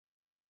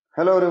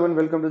Hello everyone,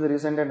 welcome to the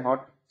recent and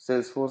hot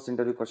Salesforce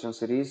interview question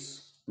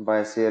series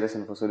by CRS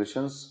Info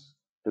Solutions.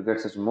 To get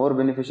such more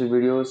beneficial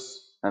videos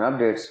and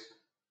updates,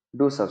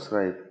 do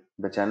subscribe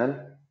the channel.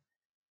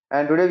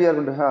 And today we are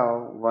going to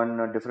have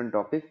one different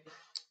topic,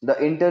 the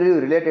interview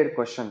related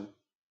question,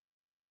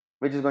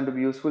 which is going to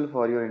be useful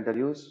for your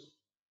interviews.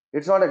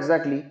 It's not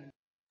exactly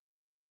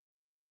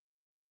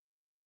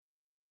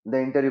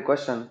the interview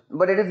question,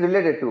 but it is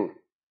related to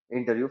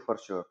interview for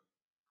sure.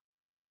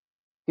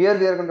 Here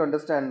we are going to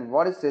understand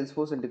what is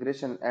Salesforce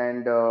integration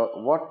and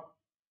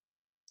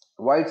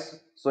why it's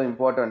so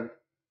important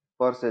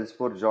for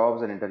Salesforce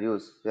jobs and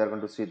interviews. We are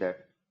going to see that.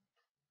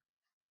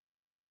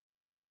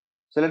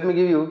 So let me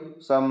give you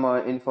some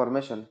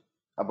information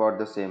about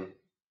the same.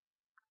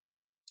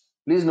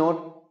 Please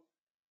note,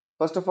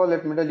 first of all,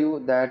 let me tell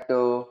you that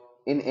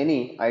in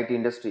any IT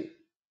industry,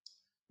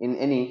 in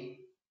any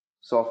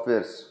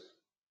softwares,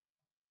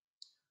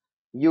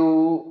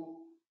 you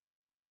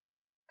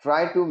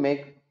try to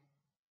make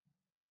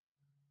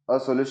a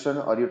solution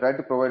or you try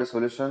to provide a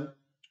solution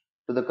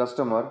to the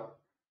customer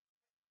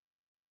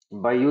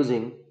by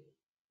using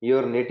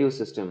your native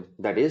system.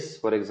 That is,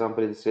 for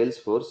example, in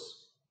Salesforce,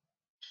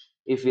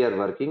 if we are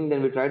working,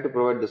 then we try to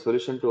provide the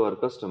solution to our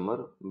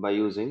customer by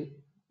using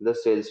the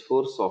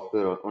Salesforce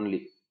software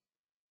only.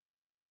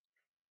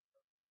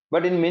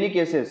 But in many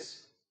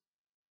cases,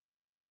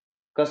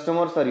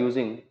 customers are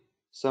using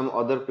some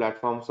other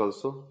platforms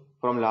also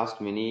from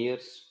last many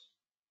years.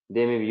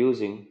 They may be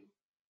using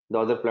the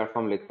other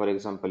platform like for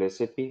example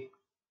SAP,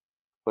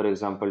 for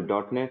example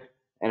 .NET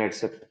and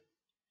etc.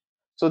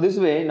 So this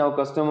way now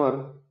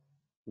customer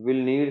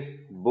will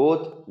need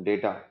both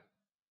data,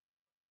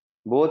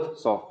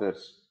 both softwares.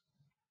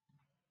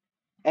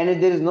 And if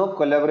there is no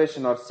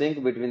collaboration or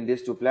sync between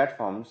these two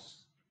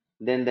platforms,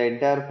 then the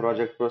entire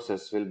project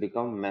process will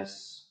become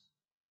mess.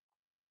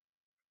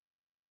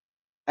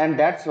 And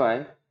that's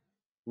why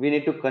we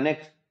need to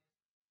connect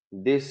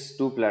these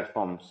two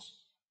platforms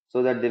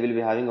so that they will be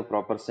having a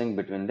proper sync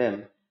between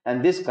them.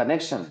 And this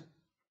connection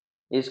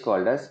is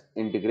called as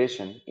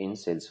integration in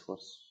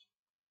Salesforce.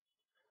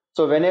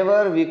 So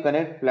whenever we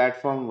connect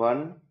platform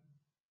 1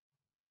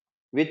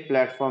 with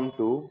platform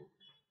 2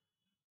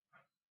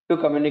 to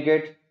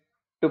communicate,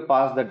 to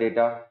pass the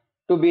data,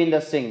 to be in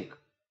the sync,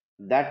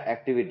 that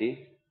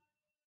activity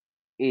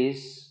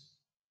is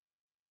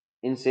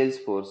in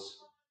Salesforce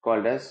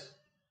called as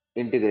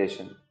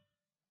integration.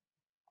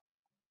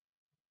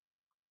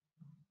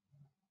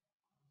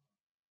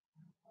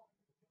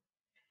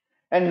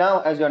 And now,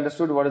 as you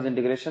understood what is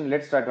integration,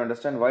 let's try to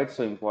understand why it's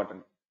so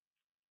important.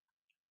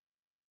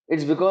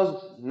 It's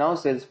because now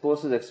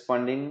Salesforce is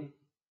expanding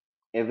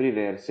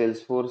everywhere.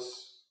 Salesforce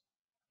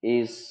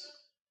is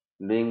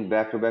doing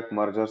back-to-back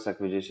mergers,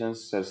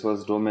 acquisitions.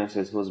 Salesforce domain,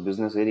 Salesforce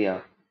business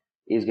area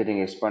is getting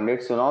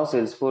expanded. So now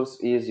Salesforce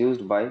is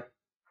used by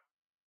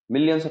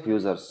millions of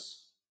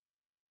users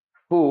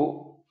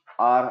who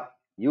are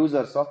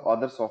users of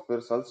other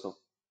softwares also,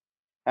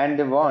 and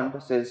they want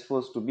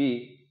Salesforce to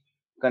be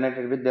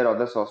connected with their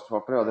other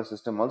software, other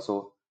system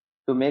also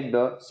to make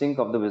the sync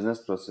of the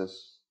business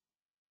process.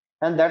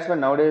 And that's why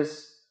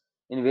nowadays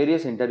in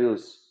various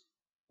interviews,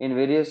 in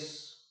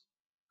various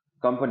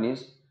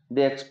companies,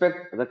 they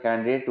expect the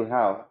candidate to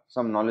have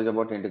some knowledge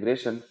about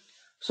integration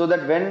so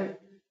that when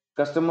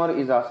customer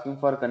is asking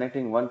for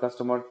connecting one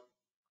customer,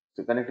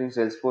 connecting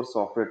Salesforce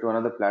software to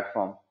another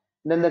platform,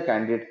 then the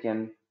candidate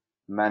can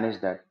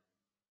manage that.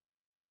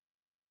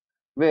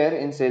 Where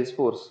in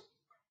Salesforce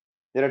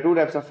there are two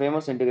types of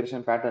famous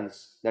integration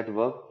patterns that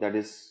work. That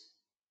is,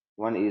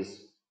 one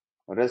is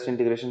REST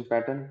integration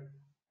pattern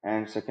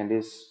and second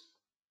is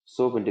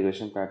SOAP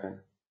integration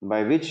pattern,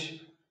 by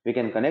which we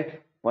can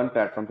connect one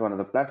platform to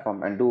another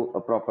platform and do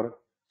a proper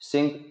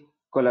sync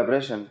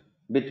collaboration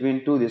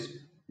between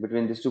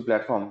these two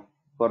platforms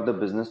for the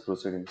business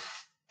proceedings.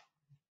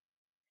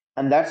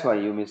 And that's why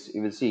you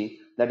will see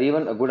that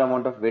even a good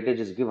amount of weightage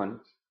is given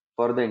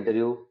for the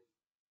interview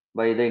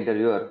by the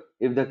interviewer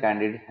if the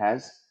candidate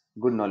has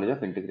good knowledge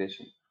of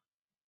integration.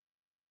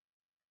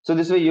 So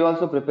this way you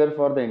also prepare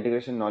for the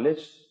integration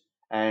knowledge,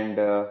 and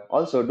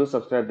also do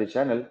subscribe the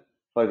channel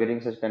for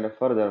getting such kind of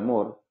further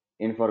more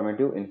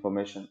informative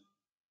information.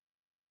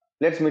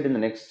 Let's meet in the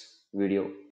next video.